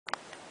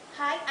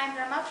Hi, I'm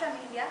Rama from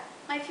India.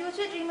 My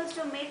future dream is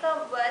to make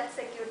our world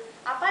secure.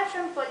 Apart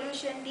from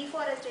pollution,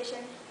 deforestation,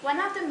 one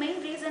of the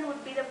main reasons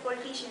would be the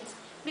politicians.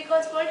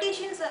 Because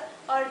politicians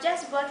are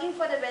just working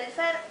for the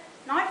welfare,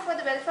 not for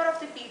the welfare of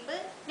the people.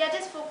 They are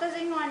just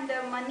focusing on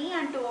the money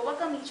and to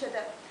overcome each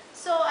other.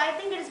 So I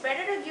think it is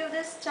better to give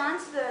this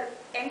chance to the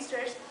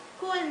youngsters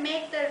who will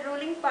make the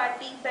ruling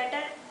party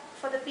better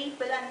for the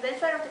people and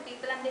welfare of the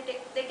people, and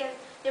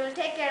they will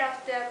take care of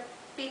the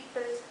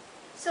people.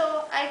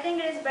 So I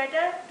think it is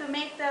better to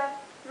make the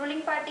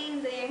ruling party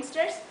in the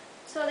youngsters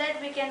so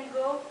that we can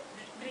go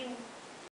green.